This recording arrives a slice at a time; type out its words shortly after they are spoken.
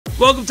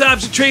Welcome to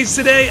Option Trades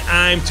today.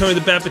 I'm Tony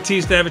the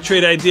Baptiste. I have a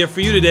trade idea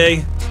for you today.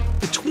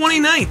 The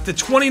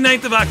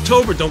 29th of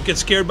October. Don't get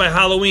scared by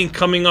Halloween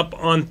coming up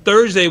on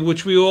Thursday,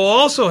 which we will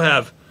also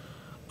have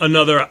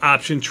another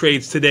option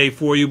trades today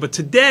for you. But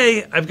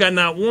today, I've got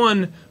not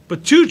one,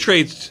 but two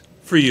trades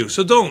for you.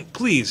 So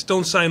please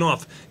don't sign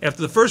off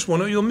after the first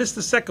one or you'll miss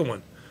the second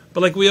one.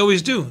 But like we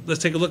always do,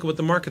 let's take a look at what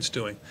the market's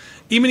doing.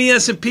 Even the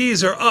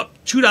S&Ps are up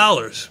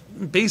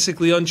 $2,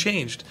 basically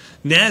unchanged.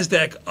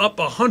 NASDAQ up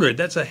 100.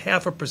 That's a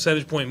half a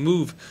percentage point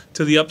move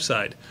to the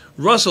upside.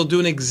 Russell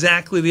doing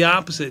exactly the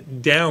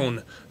opposite,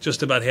 down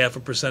just about half a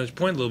percentage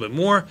point, a little bit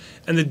more.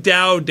 And the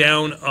Dow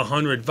down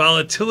 100.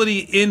 Volatility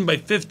in by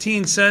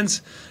 15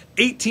 cents.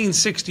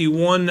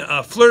 1861,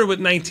 flirted with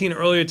 19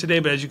 earlier today,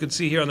 but as you can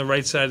see here on the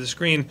right side of the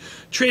screen,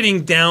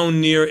 trading down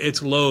near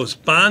its lows.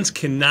 Bonds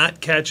cannot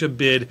catch a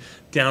bid,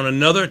 down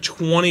another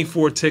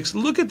 24 ticks.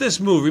 Look at this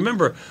move.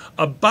 Remember,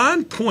 a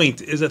bond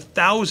point is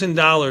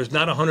 $1,000,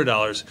 not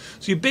 $100.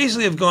 So you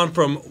basically have gone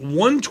from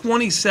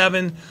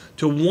 127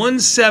 to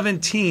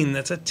 117.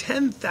 That's a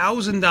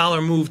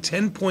 $10,000 move,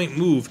 10-point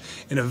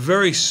move in a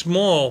very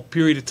small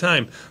period of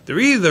time. They're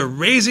either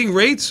raising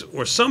rates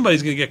or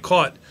somebody's going to get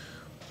caught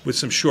with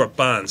some short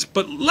bonds.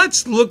 But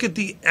let's look at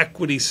the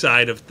equity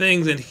side of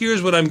things, and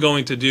here's what I'm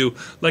going to do.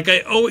 Like I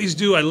always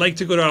do, I like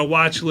to go to our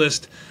watch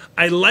list.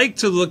 I like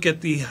to look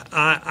at the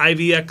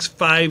IVX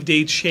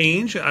 5-day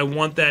change. I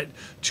want that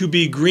to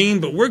be green,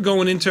 but we're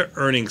going into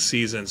earnings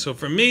season. So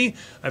for me,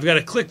 I've got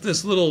to click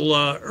this little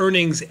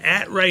earnings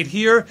at right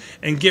here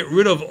and get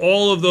rid of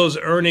all of those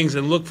earnings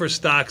and look for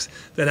stocks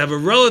that have a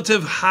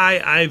relative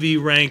high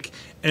IV rank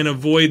and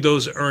avoid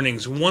those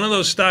earnings. One of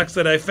those stocks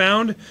that I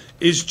found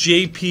is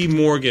JP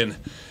Morgan.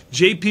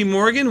 JP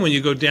Morgan, when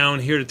you go down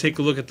here to take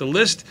a look at the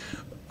list,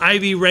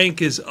 IV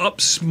rank is up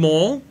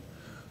small,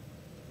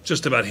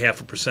 just about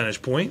half a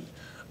percentage point.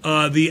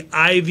 The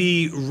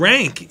IV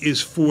rank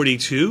is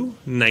 42,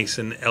 nice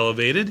and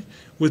elevated.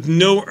 With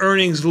no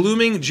earnings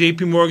looming,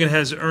 JP Morgan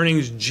has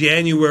earnings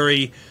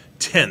January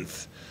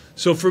 10th.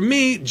 So for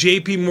me,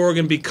 JP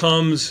Morgan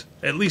becomes,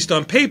 at least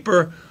on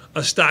paper,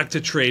 a stock to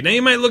trade. Now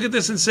you might look at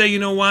this and say, you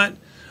know what?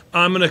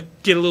 I'm going to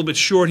get a little bit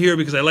short here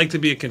because I like to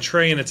be a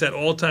contrarian. It's at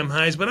all-time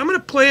highs, but I'm going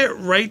to play it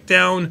right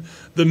down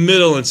the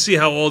middle and see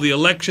how all the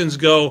elections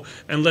go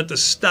and let the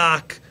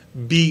stock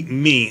beat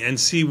me and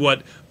see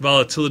what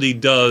volatility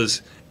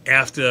does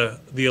after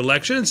the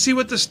election and see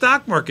what the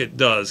stock market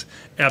does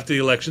after the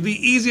election. The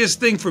easiest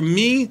thing for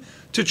me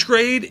to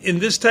trade in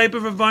this type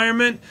of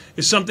environment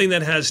is something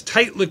that has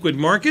tight liquid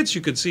markets.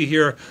 You can see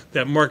here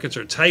that markets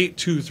are tight,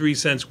 2-3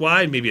 cents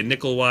wide, maybe a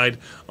nickel wide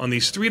on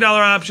these $3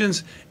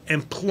 options,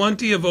 and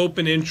plenty of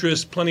open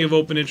interest. Plenty of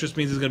open interest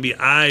means there's going to be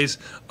eyes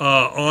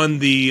on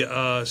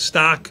the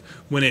stock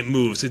when it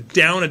moves. It's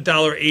down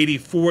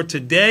 $1.84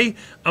 today.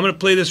 I'm going to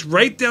play this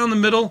right down the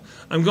middle.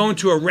 I'm going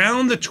to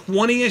around the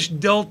 20-ish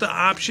delta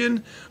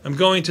option. I'm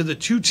going to the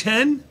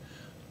 210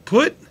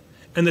 put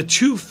and the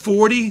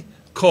 240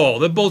 call.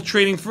 They're both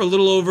trading for a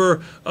little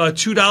over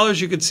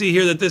 $2. You can see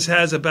here that this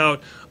has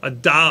about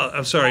it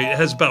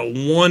has about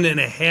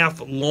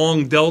 1.5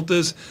 long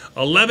deltas,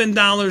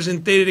 $11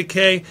 in theta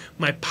decay.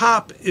 My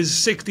pop is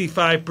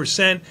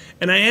 65%,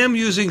 and I am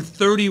using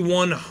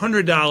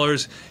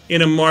 $3,100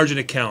 in a margin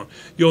account.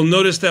 You'll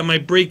notice that my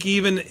break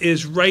even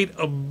is right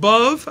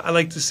above. I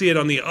like to see it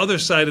on the other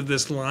side of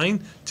this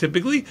line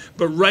typically,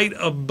 but right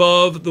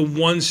above the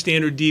 1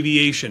 standard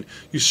deviation.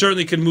 You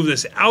certainly can move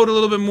this out a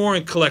little bit more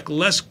and collect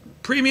less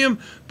premium,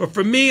 but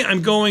for me,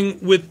 I'm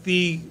going with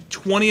the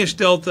 20-ish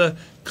delta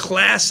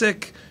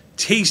classic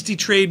Tasty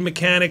Trade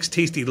mechanics,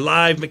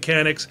 tastylive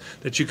mechanics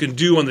that you can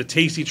do on the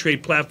Tasty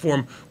Trade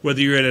platform,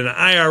 whether you're in an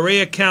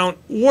IRA account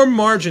or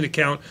margin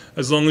account,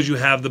 as long as you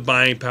have the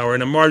buying power.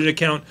 In a margin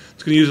account,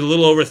 it's going to use a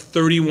little over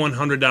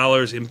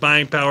 $3,100 in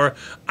buying power.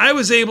 I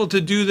was able to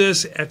do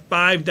this at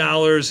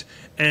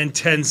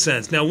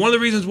 $5.10. Now, one of the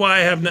reasons why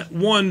I have not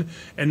one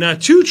and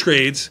not two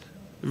trades,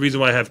 the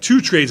reason why I have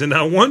two trades and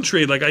not one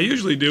trade like I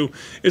usually do,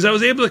 is I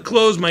was able to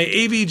close my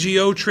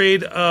AVGO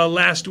trade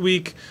last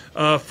week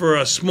for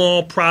a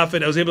small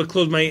profit. I was able to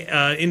close my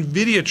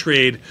NVIDIA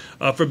trade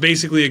for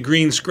basically a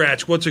green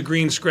scratch. What's a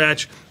green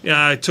scratch?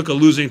 I took a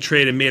losing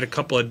trade and made a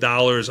couple of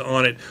dollars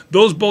on it.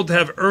 Those both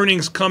have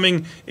earnings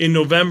coming in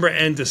November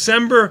and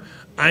December.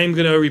 I'm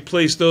going to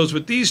replace those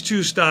with these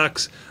two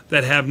stocks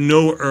that have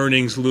no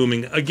earnings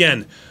looming.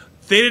 Again,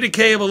 theta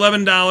decay of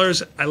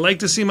 $11. I like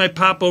to see my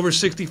pop over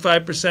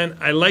 65%.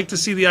 I like to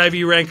see the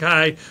IV rank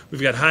high.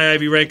 We've got high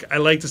IV rank. I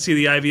like to see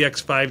the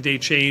IVX 5-day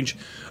change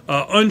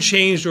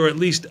unchanged or at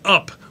least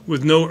up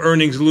with no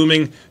earnings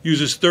looming.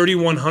 Uses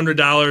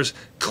 $3,100.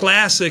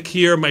 Classic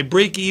here. My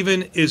break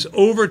even is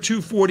over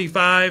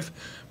 $245.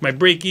 My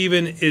break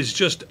even is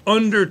just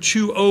under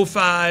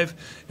 205.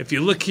 If you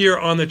look here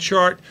on the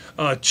chart,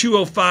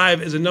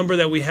 205 is a number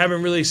that we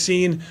haven't really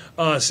seen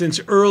since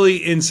early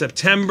in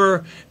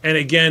September. And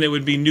again, it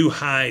would be new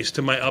highs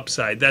to my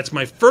upside. That's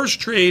my first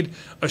trade,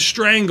 a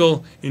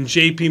Strangle in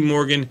JP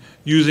Morgan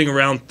using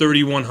around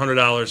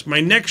 $3,100.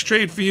 My next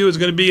trade for you is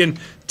going to be in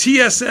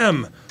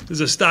TSM. This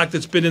is a stock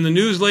that's been in the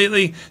news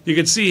lately. You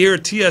can see here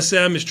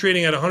TSM is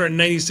trading at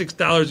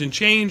 $196 and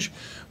change.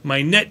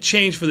 My net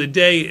change for the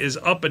day is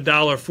up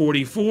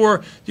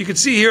 $1.44. You can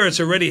see here it's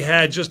already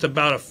had just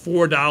about a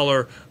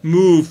 $4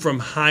 move from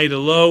high to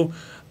low.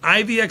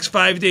 IVX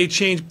 5-day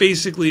change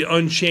basically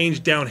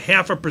unchanged, down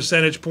 0.5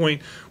 percentage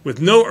point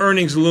with no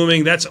earnings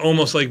looming. That's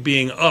almost like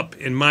being up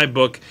in my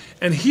book.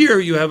 And here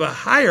you have a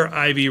higher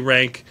IV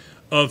rank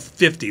of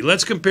 50.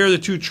 Let's compare the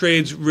two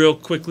trades real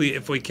quickly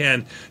if we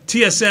can.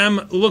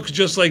 TSM looks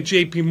just like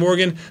JP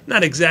Morgan,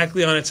 not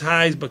exactly on its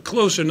highs, but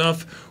close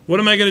enough. What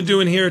am I going to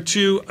do in here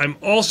too? I'm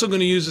also going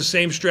to use the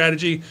same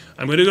strategy.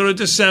 I'm going to go to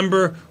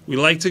December. We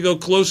like to go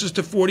closest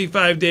to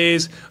 45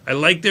 days. I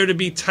like there to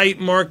be tight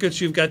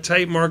markets. You've got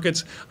tight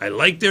markets. I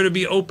like there to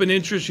be open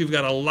interest. You've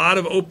got a lot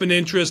of open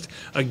interest.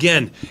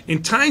 Again,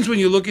 in times when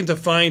you're looking to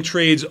find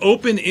trades,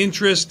 open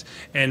interest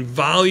and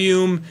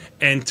volume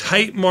and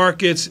tight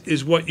markets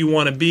is what you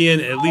want to be in,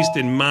 at least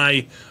in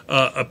my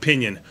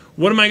opinion.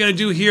 What am I going to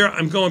do here?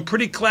 I'm going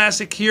pretty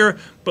classic here,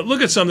 but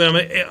look at something.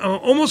 I'm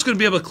almost going to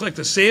be able to collect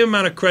the same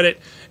amount of credit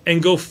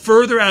and go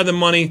further out of the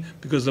money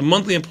because the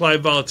monthly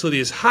implied volatility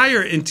is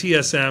higher in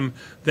TSM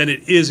than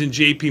it is in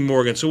JP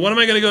Morgan. So what am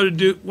I going to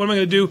do?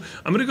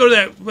 I'm going to go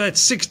to that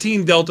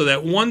 16 delta,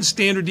 that one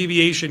standard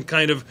deviation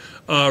kind of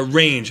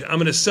range. I'm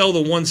going to sell the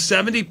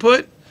 170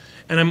 put.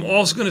 And I'm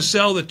also going to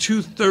sell the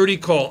 230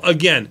 call.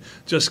 Again,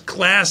 just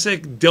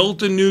classic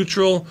delta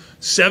neutral,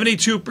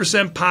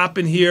 72% pop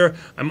in here.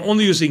 I'm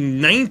only using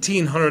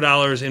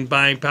 $1,900 in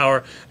buying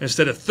power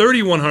instead of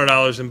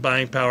 $3,100 in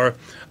buying power.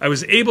 I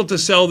was able to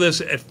sell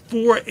this at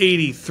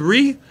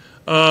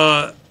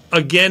 $483.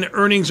 Again,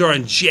 earnings are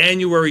on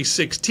January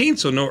 16th,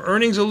 so no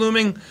earnings are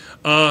looming.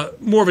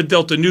 More of a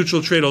delta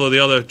neutral trade, although the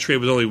other trade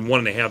was only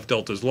 1.5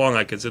 deltas long.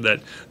 I consider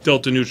that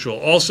delta neutral.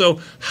 Also,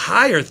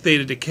 higher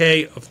theta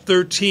decay of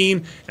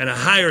 13 and a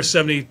higher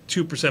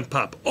 72%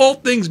 pop. All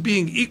things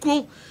being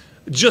equal,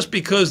 just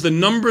because the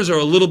numbers are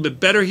a little bit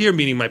better here,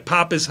 meaning my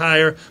pop is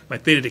higher, my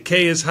theta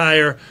decay is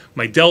higher,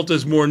 my delta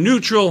is more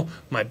neutral,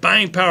 my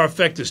buying power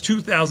effect is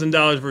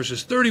 $2,000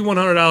 versus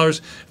 $3,100.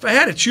 If I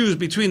had to choose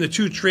between the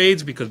two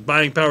trades, because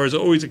buying power is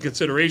always a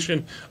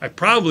consideration, I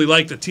probably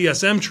like the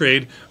TSM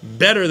trade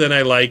better than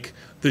I like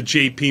the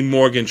JP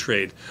Morgan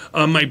trade.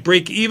 My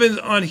break even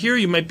on here,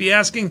 you might be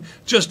asking,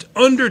 just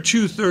under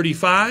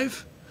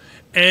 235.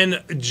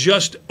 And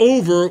just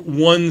over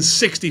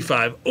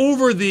 165,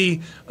 over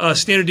the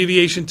standard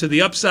deviation to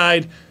the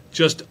upside,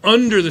 just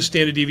under the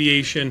standard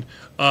deviation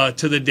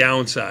to the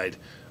downside.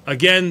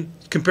 Again,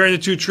 comparing the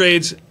two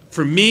trades,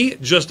 for me,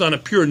 just on a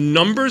pure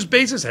numbers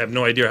basis, I have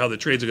no idea how the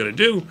trades are going to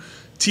do.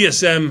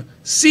 TSM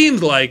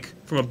seemed like,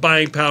 from a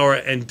buying power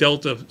and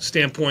delta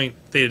standpoint,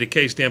 theta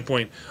decay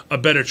standpoint, a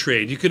better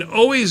trade. You can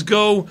always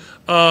go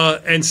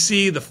and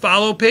see the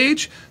follow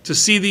page to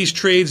see these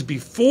trades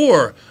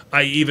before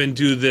I even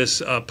do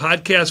this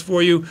podcast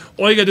for you.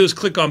 All you got to do is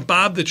click on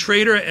Bob the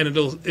Trader, and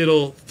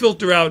it'll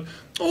filter out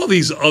all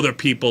these other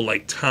people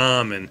like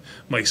Tom and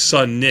my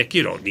son Nick.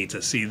 You don't need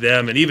to see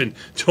them, and even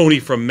Tony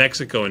from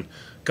Mexico and,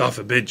 God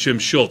forbid, Jim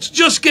Schultz.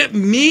 Just get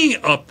me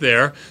up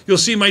there. You'll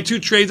see my two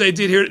trades I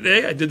did here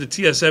today. I did the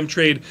TSM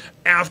trade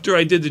after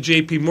I did the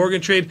JP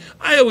Morgan trade.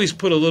 I always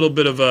put a little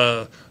bit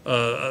of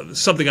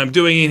something I'm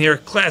doing in here.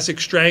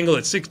 Classic Strangle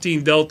at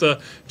 16 delta.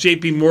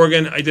 JP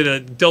Morgan, I did a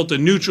delta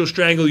neutral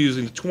Strangle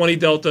using the 20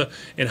 delta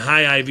and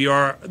high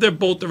IVR. They're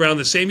both around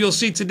the same. You'll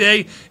see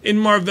today in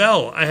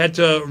Marvell, I had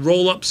to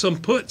roll up some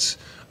puts.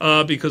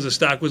 Because the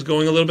stock was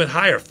going a little bit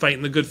higher,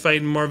 fighting the good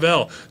fight in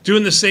Marvell.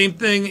 Doing the same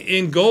thing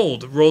in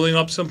gold, rolling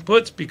up some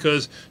puts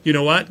because, you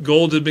know what,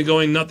 gold has been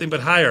going nothing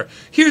but higher.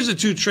 Here's the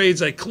two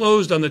trades I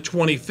closed on the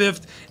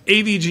 25th.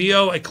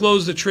 AVGO, I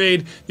closed the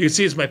trade. You can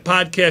see it's my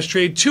podcast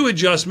trade, 2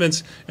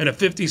 adjustments and a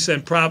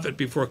 50-cent profit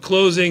before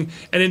closing.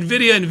 And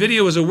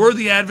NVIDIA was a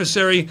worthy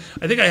adversary.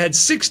 I think I had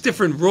 6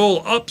 different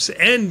roll-ups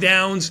and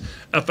downs.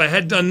 If I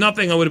had done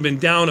nothing, I would have been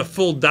down a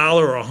full $1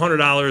 or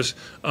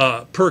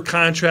 $100 per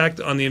contract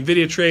on the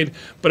NVIDIA trade.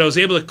 But I was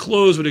able to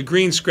close with a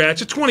green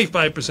scratch, a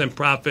 25%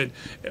 profit,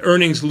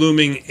 earnings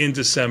looming in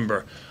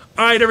December.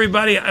 All right,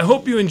 everybody, I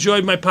hope you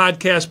enjoyed my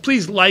podcast.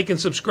 Please like and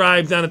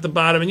subscribe down at the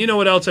bottom. And you know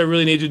what else I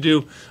really need you to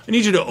do? I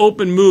need you to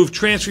open, move,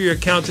 transfer your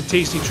account to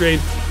Tasty Trade.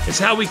 It's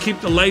how we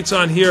keep the lights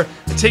on here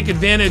and take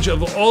advantage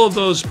of all of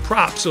those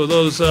props or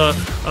those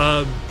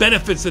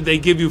benefits that they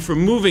give you for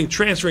moving,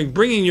 transferring,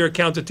 bringing your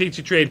account to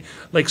Tasty Trade,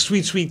 like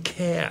sweet, sweet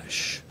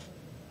cash.